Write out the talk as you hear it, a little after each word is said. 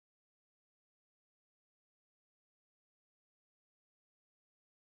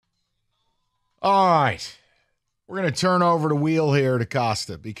All right. We're going to turn over the wheel here to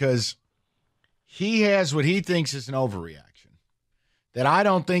Costa because he has what he thinks is an overreaction that I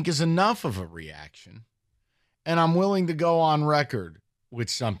don't think is enough of a reaction. And I'm willing to go on record with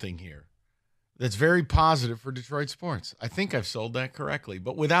something here that's very positive for Detroit sports. I think I've sold that correctly.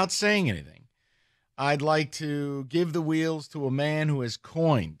 But without saying anything, I'd like to give the wheels to a man who has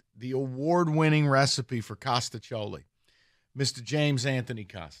coined the award-winning recipe for Costaccioli, Mr. James Anthony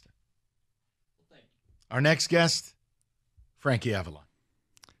Costa. Our next guest, Frankie Avalon.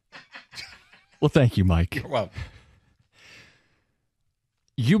 Well, thank you, Mike. You're welcome.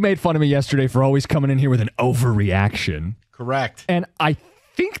 You made fun of me yesterday for always coming in here with an overreaction. Correct. And I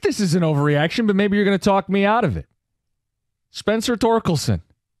think this is an overreaction, but maybe you're going to talk me out of it. Spencer Torkelson,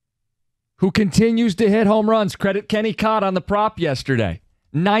 who continues to hit home runs. Credit Kenny Cott on the prop yesterday.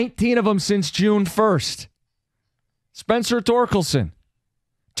 19 of them since June 1st. Spencer Torkelson,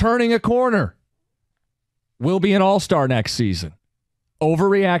 turning a corner. Will be an all-star next season.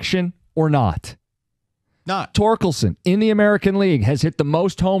 Overreaction or not? Not. Torkelson, in the American League, has hit the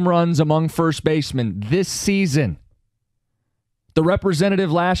most home runs among first basemen this season. The representative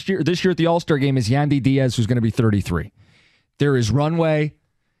this year at the All-Star game is Yandy Diaz, who's going to be 33. There is runway.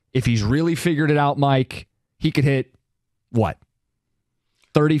 If he's really figured it out, Mike, he could hit,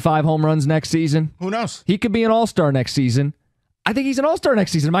 35 home runs next season? Who knows? He could be an all-star next season. I think he's an all-star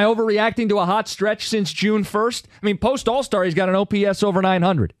next season. Am I overreacting to a hot stretch since June 1st? I mean, post-all-star, he's got an OPS over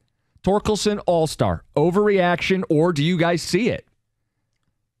 900. Torkelson, all-star. Overreaction, or do you guys see it?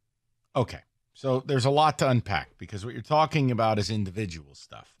 Okay. So there's a lot to unpack because what you're talking about is individual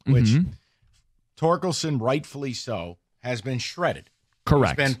stuff, which Torkelson, rightfully so, has been shredded.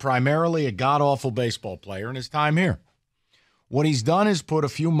 Correct. He's been primarily a god-awful baseball player in his time here. What he's done is put a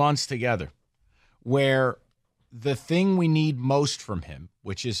few months together where the thing we need most from him,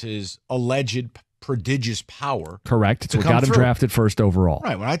 which is his alleged prodigious power. Correct. It's what got him drafted first overall.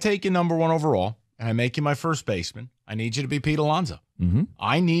 Right. When I take you number one overall and I make you my first baseman, I need you to be Pete Alonso.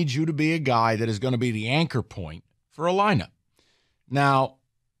 I need you to be a guy that is going to be the anchor point for a lineup. Now,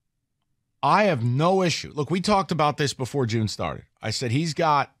 I have no issue. Look, we talked about this before June started. I said he's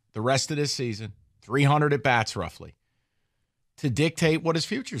got the rest of this season, 300 at-bats roughly, to dictate what his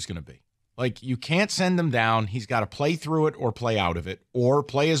future is going to be. Like, you can't send him down. He's got to play through it or play out of it or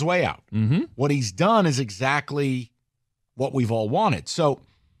play his way out. What he's done is exactly what we've all wanted. So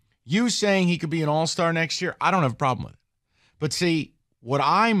you saying he could be an all-star next year, I don't have a problem with it. But see, what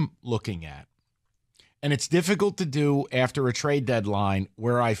I'm looking at, and it's difficult to do after a trade deadline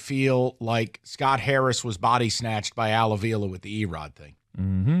where I feel like Scott Harris was body snatched by Al Avila with the Erod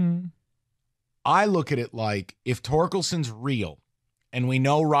thing. I look at it like if Torkelson's real, and we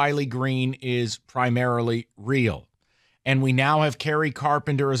know Riley Green is primarily real, and we now have Kerry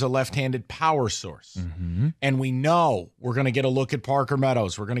Carpenter as a left-handed power source, and we know we're going to get a look at Parker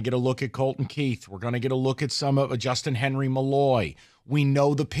Meadows, we're going to get a look at Colton Keith, we're going to get a look at some of Justin Henry Malloy. We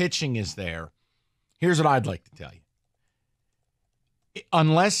know the pitching is there. Here's what I'd like to tell you.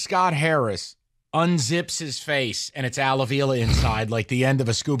 Unless Scott Harris unzips his face and it's Al Avila inside like the end of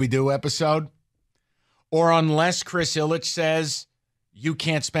a Scooby-Doo episode, or unless Chris Ilitch says you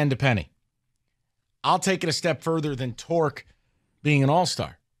can't spend a penny, I'll take it a step further than Torque being an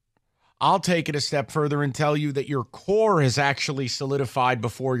all-star. I'll take it a step further and tell you that your core has actually solidified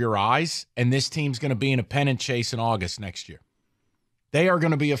before your eyes, and this team's going to be in a pennant chase in August next year. They are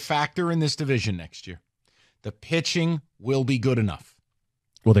going to be a factor in this division next year. The pitching will be good enough.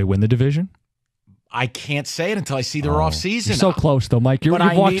 Will they win the division? I can't say it until I see their offseason. You're so close, though, Mike. You've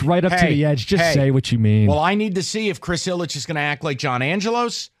walked right up to the edge. Just say what you mean. Well, I need to see if Chris Ilitch is going to act like John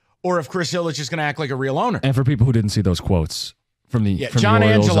Angelos or if Chris Ilitch is going to act like a real owner. And for people who didn't see those quotes from the John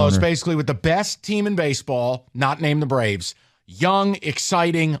Angelos, owner, basically with the best team in baseball, not named the Braves, young,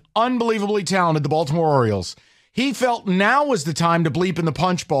 exciting, unbelievably talented, the Baltimore Orioles. He felt now was the time to bleep in the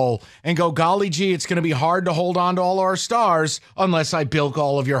punch bowl and go, golly gee, it's going to be hard to hold on to all our stars unless I bilk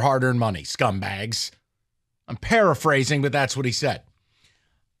all of your hard-earned money, scumbags. I'm paraphrasing, but that's what he said.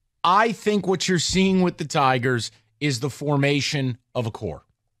 I think what you're seeing with the Tigers is the formation of a core.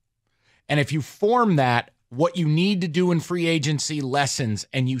 And if you form that, what you need to do in free agency lessens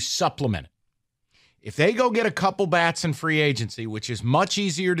and you supplement it. If they go get a couple bats in free agency, which is much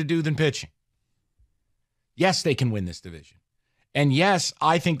easier to do than pitching, yes, they can win this division. And yes,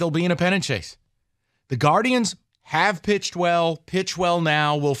 I think they'll be in a pennant chase. The Guardians have pitched well, pitch well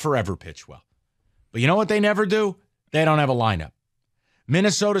now, will forever pitch well. But you know what they never do? They don't have a lineup.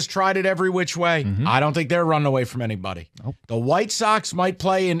 Minnesota's tried it every which way. I don't think they're running away from anybody. Nope. The White Sox might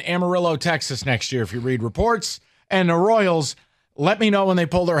play in Amarillo, Texas next year if you read reports. And the Royals, let me know when they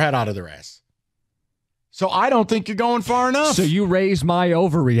pull their head out of their ass. So I don't think you're going far enough. So you raise my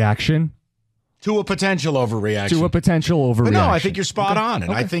overreaction to a potential overreaction. But no, I think you're spot on.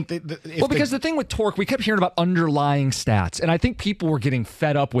 And I think that because the thing with Torque, we kept hearing about underlying stats, and I think people were getting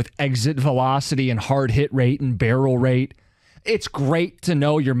fed up with exit velocity and hard hit rate and barrel rate. It's great to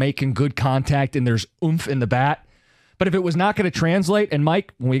know you're making good contact and there's oomph in the bat. But if it was not going to translate, and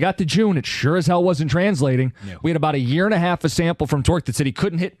Mike, when we got to June, it sure as hell wasn't translating. No. We had about a year and a half of sample from Torque that said he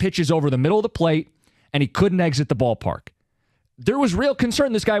couldn't hit pitches over the middle of the plate and he couldn't exit the ballpark. There was real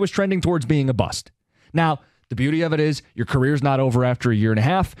concern this guy was trending towards being a bust. Now, the beauty of it is your career's not over after a year and a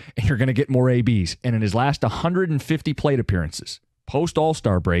half, and you're going to get more ABs. And in his last 150 plate appearances,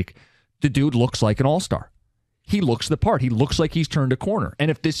 post-All-Star break, the dude looks like an All-Star. He looks the part. He looks like he's turned a corner.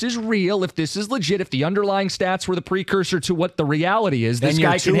 And if this is real, if this is legit, if the underlying stats were the precursor to what the reality is, this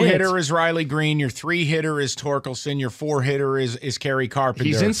guy can hit. Your 2-hitter is Riley Green. Your 3-hitter is Torkelson. Your 4-hitter is Kerry Carpenter.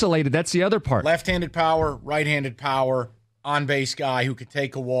 He's insulated. That's the other part. Left-handed power, right-handed power, on-base guy who could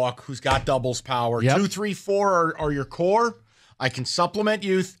take a walk, who's got doubles power. Yep. 2, 3, 4 are your core. I can supplement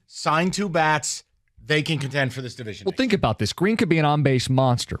youth, sign 2 bats. They can contend for this division. Well, think about this. Green could be an on-base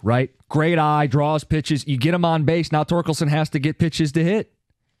monster, right? Great eye, draws pitches. You get him on base. Now Torkelson has to get pitches to hit.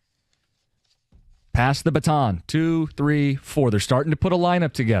 Pass the baton. 2, 3, 4. They're starting to put a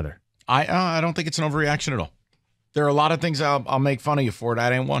lineup together. I don't think it's an overreaction at all. There are a lot of things I'll make fun of you for.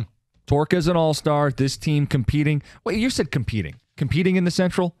 That ain't one. Torque is an all-star. This team competing. Wait, you said competing. Competing in the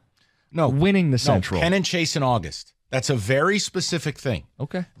Central? No. Winning the Central. Penn and Chase in August. That's a very specific thing.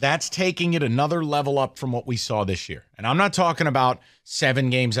 Okay. That's taking it another level up from what we saw this year. And I'm not talking about 7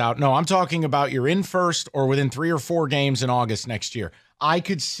 games out. No, I'm talking about you're in first or within 3 or 4 games in August next year. I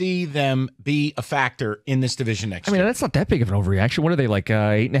could see them be a factor in this division next year. I mean, that's not that big of an overreaction. What are they, like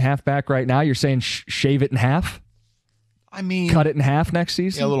 8.5 back right now? You're saying shave it in half? I mean, cut it in half next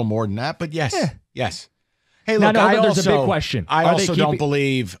season? Yeah, a little more than that, but yes. Yeah. Yes. Hey, look, there's a big question. I also don't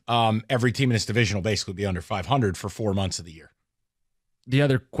believe every team in this division will basically be under 500 for 4 months of the year. The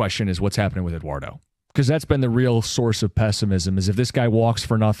other question is what's happening with Eduardo? Because that's been the real source of pessimism, is if this guy walks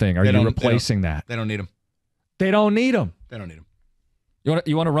for nothing, are you replacing that? They don't need him. They don't need him. They don't need him.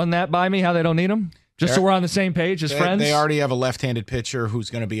 You want to run that by me, how they don't need him? Just so we're on the same page as friends? They already have a left-handed pitcher who's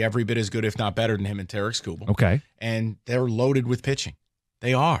going to be every bit as good, if not better, than him and Tarek Skubal. Okay. And they're loaded with pitching.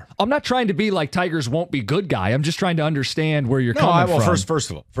 They are. I'm not trying to be like Tigers won't be good guy. I'm just trying to understand where you're coming from.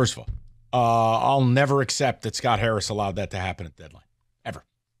 First of all, I'll never accept that Scott Harris allowed that to happen at the deadline.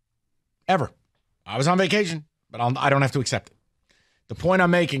 Ever. I was on vacation, but I don't have to accept it. The point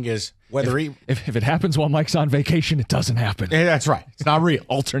I'm making is whether if it happens while Mike's on vacation, it doesn't happen. Yeah, that's right. It's not real.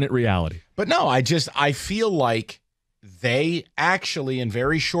 Alternate reality. But no, I feel like they actually, in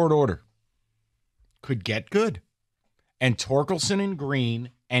very short order, could get good. And Torkelson and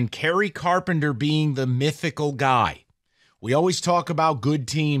Green and Kerry Carpenter being the mythical guy. We always talk about good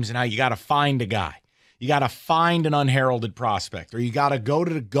teams and how you got to find a guy. You got to find an unheralded prospect, or you got to go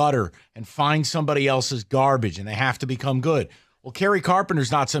to the gutter and find somebody else's garbage, and they have to become good. Well, Kerry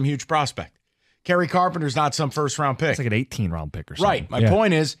Carpenter's not some huge prospect. Kerry Carpenter's not some first-round pick. It's like an 18-round pick or something. Right. My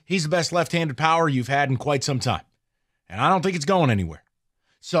point is, he's the best left-handed power you've had in quite some time. And I don't think it's going anywhere.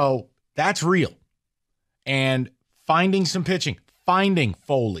 So that's real. And finding some pitching, finding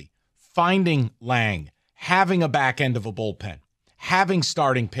Foley, finding Lang, having a back end of a bullpen, having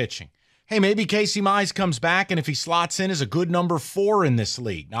starting pitching. Hey, maybe Casey Mize comes back, and if he slots in as a good number 4 in this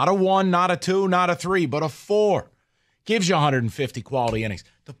league, not a 1, not a 2, not a 3, but a 4, gives you 150 quality innings.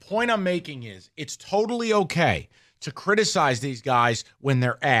 The point I'm making is it's totally okay to criticize these guys when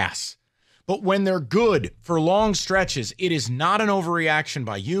they're ass. But when they're good for long stretches, it is not an overreaction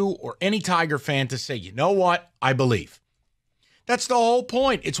by you or any Tiger fan to say, you know what, I believe. That's the whole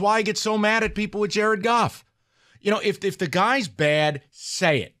point. It's why I get so mad at people with Jared Goff. You know, if the guy's bad,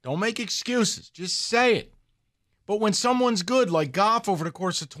 say it. Don't make excuses. Just say it. But when someone's good, like Goff over the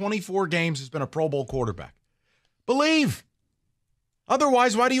course of 24 games has been a Pro Bowl quarterback, believe.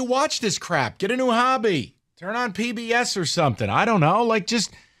 Otherwise, why do you watch this crap? Get a new hobby. Turn on PBS or something. I don't know. Like,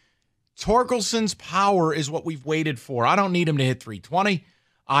 just Torkelson's power is what we've waited for. I don't need him to hit 320.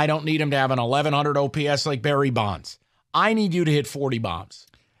 I don't need him to have an 1,100 OPS like Barry Bonds. I need you to hit 40 bombs.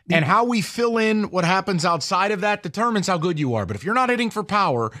 And how we fill in what happens outside of that determines how good you are. But if you're not hitting for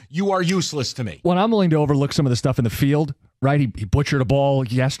power, you are useless to me. Well, I'm willing to overlook some of the stuff in the field, right? He butchered a ball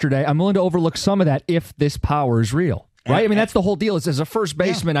yesterday. I'm willing to overlook some of that if this power is real, right? I mean, that's the whole deal. Is as a first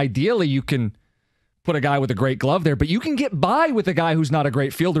baseman, ideally you can put a guy with a great glove there, but you can get by with a guy who's not a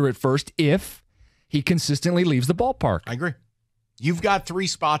great fielder at first if he consistently leaves the ballpark. I agree. You've got 3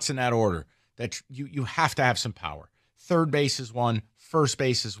 spots in that order that you have to have some power. third base is one, first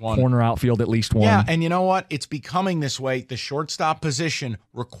base is one. Corner outfield at least one. Yeah, and you know what? It's becoming this way. The shortstop position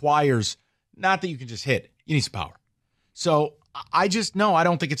requires not that you can just hit. You need some power. So I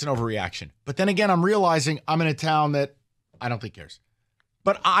don't think it's an overreaction. But then again, I'm realizing I'm in a town that I don't think cares.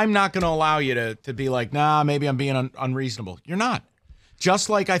 But I'm not going to allow you to be like, nah, maybe I'm being unreasonable. You're not. Just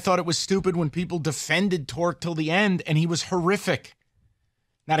like I thought it was stupid when people defended Tork till the end, and he was horrific.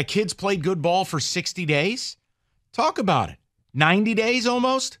 Now, the kids played good ball for 60 days. Talk about it. 90 days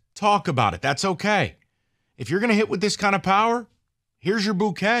almost? Talk about it. That's okay. If you're going to hit with this kind of power, here's your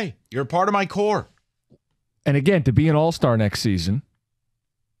bouquet. You're a part of my core. And again, to be an all-star next season,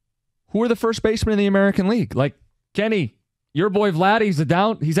 who are the first basemen in the American League? Like, Kenny, your boy Vladdy's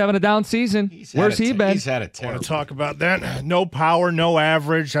he's having a down season. Where's he been? He's had a terrible. I want to talk about that. No power, no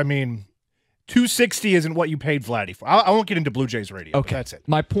average. I mean, 260 isn't what you paid Vladdy for. I won't get into Blue Jays radio. Okay, that's it.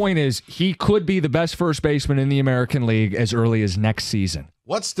 My point is, he could be the best first baseman in the American League as early as next season.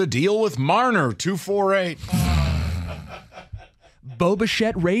 What's the deal with Marner, 248? Bo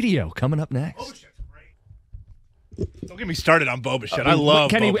Bichette radio coming up next. Bo Bichette's great. Don't get me started on Bo Bichette. I love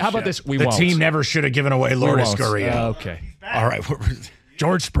Kenny, Bo how about Bichette. this? We The won't. team never should have given away Lourdes Gurriel. Okay. All right.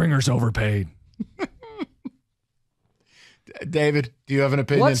 George Springer's overpaid. David, do you have an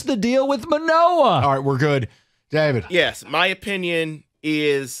opinion? What's the deal with Manoah? All right, we're good. David. Yes, my opinion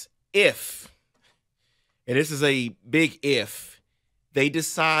is if, and this is a big if, they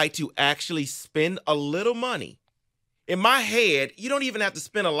decide to actually spend a little money. In my head, you don't even have to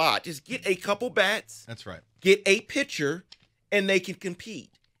spend a lot. Just get a couple bats. That's right. Get a pitcher, and they can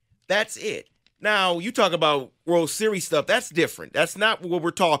compete. That's it. Now, you talk about World Series stuff. That's different. That's not what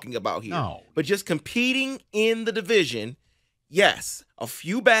we're talking about here. No. But just competing in the division, yes, a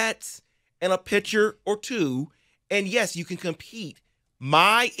few bats and a pitcher or two, and yes, you can compete.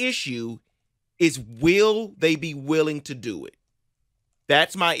 My issue is, will they be willing to do it?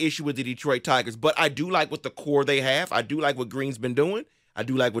 That's my issue with the Detroit Tigers. But I do like what the core they have. I do like what Green's been doing. I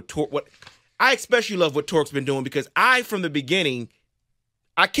do like what I especially love what Tork's been doing, because from the beginning,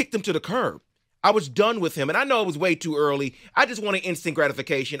 I kicked him to the curb. I was done with him, and I know it was way too early. I just wanted instant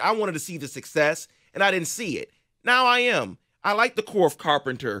gratification. I wanted to see the success, and I didn't see it. Now I am. I like the core of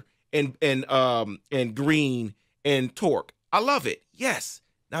Carpenter and Green and Tork. I love it. Yes.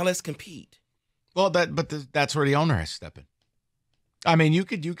 Now let's compete. Well, that's where the owner has to step in. I mean, you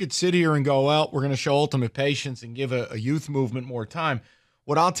could sit here and go, well, we're going to show ultimate patience and give a youth movement more time.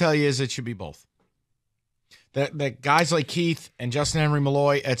 What I'll tell you is it should be both. That guys like Keith and Justin Henry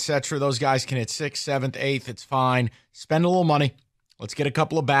Malloy, et cetera, those guys can hit 6th, 7th, 8th. It's fine. Spend a little money. Let's get a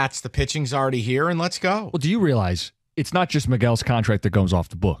couple of bats. The pitching's already here, and let's go. Well, do you realize it's not just Miguel's contract that goes off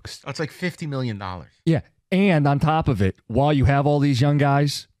the books? That's like $50 million. Yeah. And on top of it, while you have all these young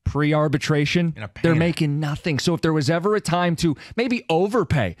guys pre-arbitration, they're making nothing. So if there was ever a time to maybe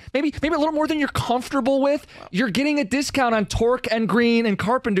overpay, maybe a little more than you're comfortable with, you're getting a discount on Tork and Green and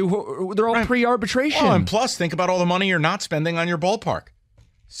Carpenter. They're all pre-arbitration. Oh, and plus, think about all the money you're not spending on your ballpark.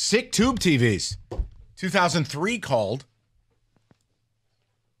 Sick tube TVs. 2003 called.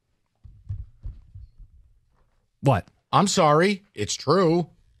 What? I'm sorry. It's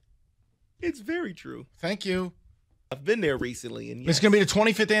true. It's very true. Thank you. I've been there recently, and yes. It's going to be the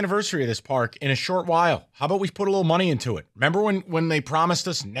 25th anniversary of this park in a short while. How about we put a little money into it? Remember when they promised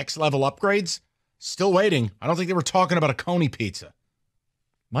us next level upgrades? Still waiting. I don't think they were talking about a Coney pizza.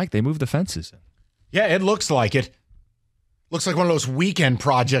 Mike, they moved the fences in. Yeah, it looks like it. Looks like one of those weekend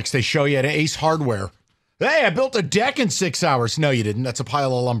projects they show you at Ace Hardware. Hey, I built a deck in 6 hours. No, you didn't. That's a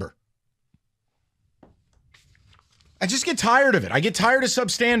pile of lumber. I just get tired of it. I get tired of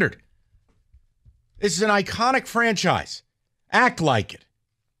substandard. This is an iconic franchise. Act like it.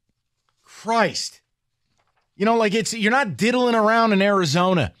 Christ. You know, like you're not diddling around in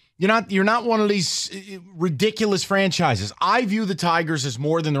Arizona. You're not one of these ridiculous franchises. I view the Tigers as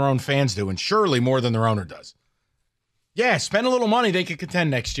more than their own fans do, and surely more than their owner does. Yeah, spend a little money, they could contend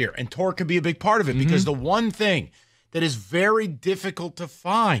next year, and Tork could be a big part of it, because the one thing that is very difficult to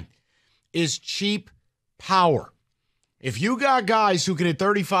find is cheap power. If you got guys who can hit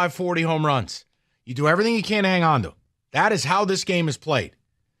 35, 40 home runs, you do everything you can to hang on to them. That is how this game is played.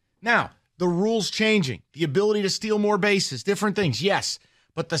 Now, the rules changing, the ability to steal more bases, different things, yes.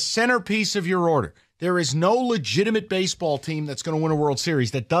 But the centerpiece of your order, there is no legitimate baseball team that's going to win a World Series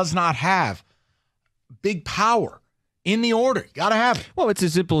that does not have big power in the order. You got to have it. Well, it's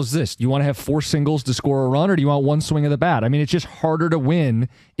as simple as this. Do you want to have 4 singles to score a run, or do you want one swing of the bat? I mean, it's just harder to win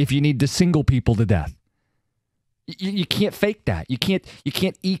if you need to single people to death. You can't fake that. You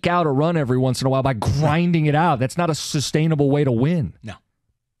can't eke out a run every once in a while by grinding it out. That's not a sustainable way to win. No.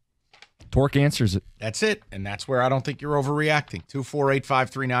 Torque answers it. That's it. And that's where I don't think you're overreacting.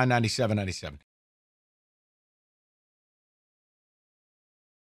 248-539-9797.